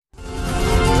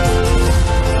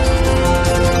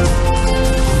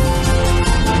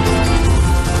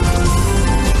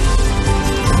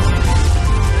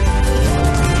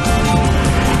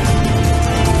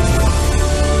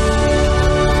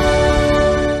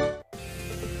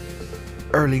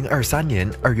2023年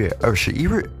2月21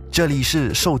日，这里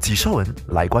是兽际兽闻，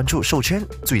来关注兽圈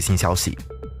最新消息。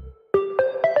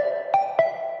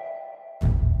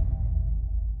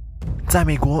在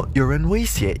美国，有人威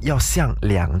胁要向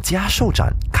2家兽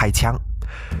展开枪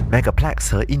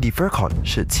 ，Megaplex 和 IndieFurCon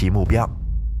是其目标。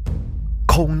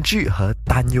恐惧和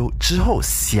担忧之后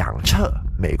响彻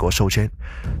美国兽圈，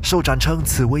兽展称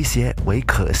此威胁为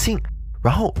可信，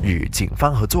然后与警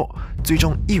方合作，最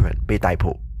终1人被逮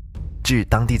捕。据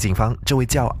当地警方，这位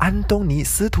叫安东尼·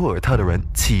斯图尔特的人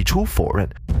起初否认，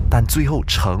但最后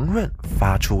承认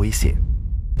发出威胁。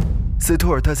斯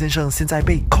图尔特先生现在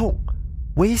被控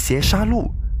威胁杀戮、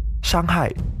伤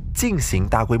害、进行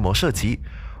大规模射击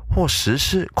或实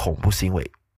施恐怖行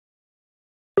为。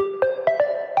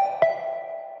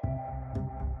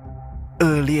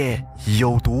恶劣、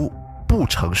有毒、不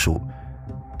成熟，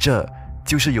这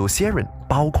就是有些人，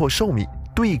包括兽迷，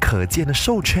对可见的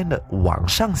兽圈的网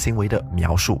上行为的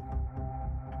描述，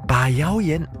把谣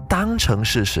言当成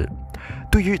事实，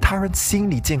对于他人心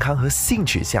理健康和性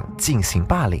取向进行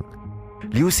霸凌，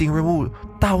流行人物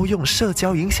盗用社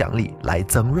交影响力来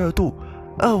增热度，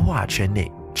恶化圈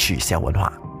内取消文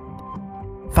化。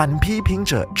反批评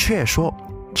者却说，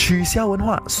取消文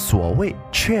化所谓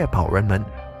确保人们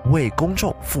为公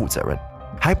众负责任，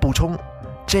还补充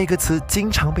这个词经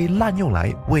常被滥用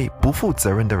来为不负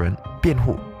责任的人辩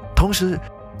护。同时，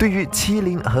对于欺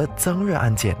凌和增热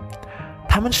案件，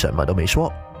他们什么都没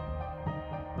说。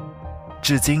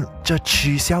至今，这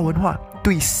取消文化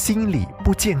对心理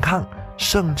不健康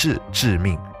甚至致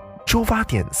命，出发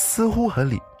点似乎合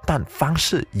理，但方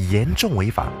式严重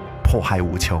违法，迫害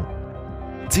无穷。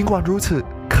尽管如此，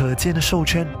可见的兽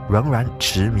圈仍然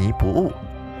执迷不悟。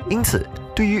因此，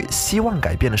对于希望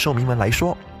改变的兽迷们来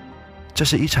说，这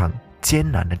是一场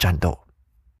艰难的战斗。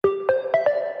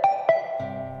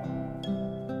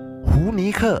胡尼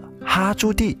克哈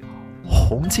朱地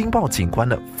洪金豹警官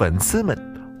的粉丝们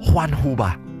欢呼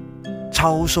吧！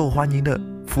超受欢迎的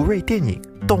福瑞电影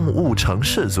《动物城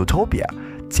市 Zootopia》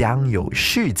将有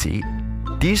续集。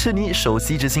迪士尼首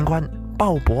席执行官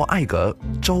鲍勃·艾格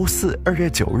周四2月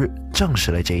9日证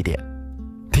实了这一点。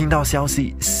听到消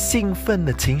息，兴奋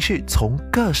的情绪从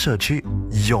各社区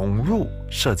涌入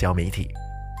社交媒体。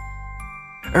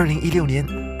2016年，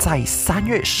在3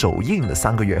月首映的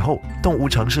3个月后，动物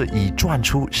城市已赚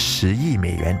出10亿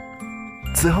美元。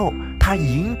此后，他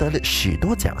赢得了许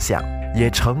多奖项，也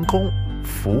成功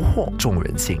俘获众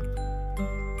人心。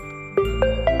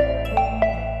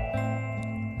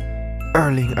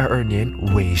2022年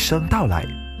尾声到来，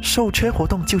兽圈活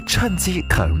动就趁机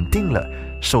肯定了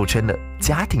兽圈的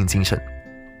家庭精神。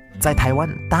在台湾，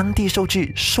当地兽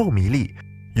剧兽迷力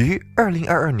于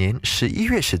2022年11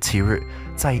月17日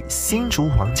在新竹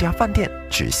皇家饭店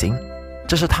举行，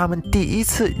这是他们第一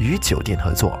次与酒店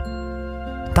合作。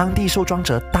当地受庄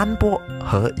者丹波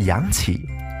和杨启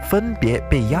分别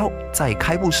被邀在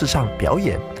开幕式上表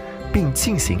演，并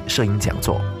进行摄影讲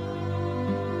座。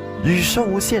与兽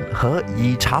无限和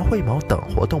以茶会毛等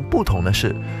活动不同的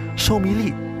是，兽迷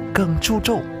力更注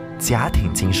重家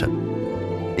庭精神，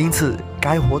因此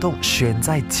该活动选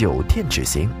在酒店举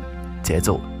行，节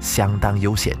奏相当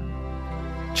悠闲。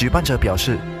举办者表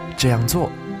示，这样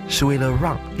做是为了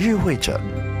让与会者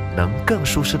能更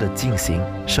舒适地进行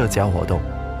社交活动。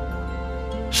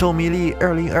兽迷力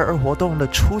2022活动的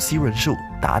出席人数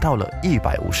达到了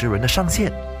150人的上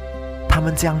限，他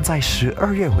们将在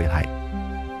12月回来。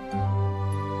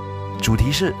主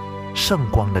题是圣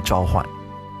光的召唤。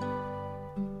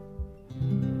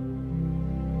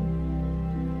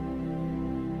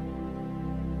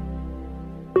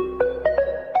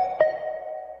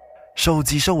兽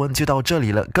际兽闻就到这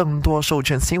里了，更多兽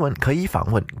圈新闻可以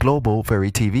访问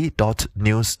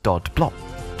globalfairytv.news.blog。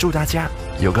祝大家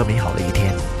有个美好的一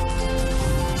天。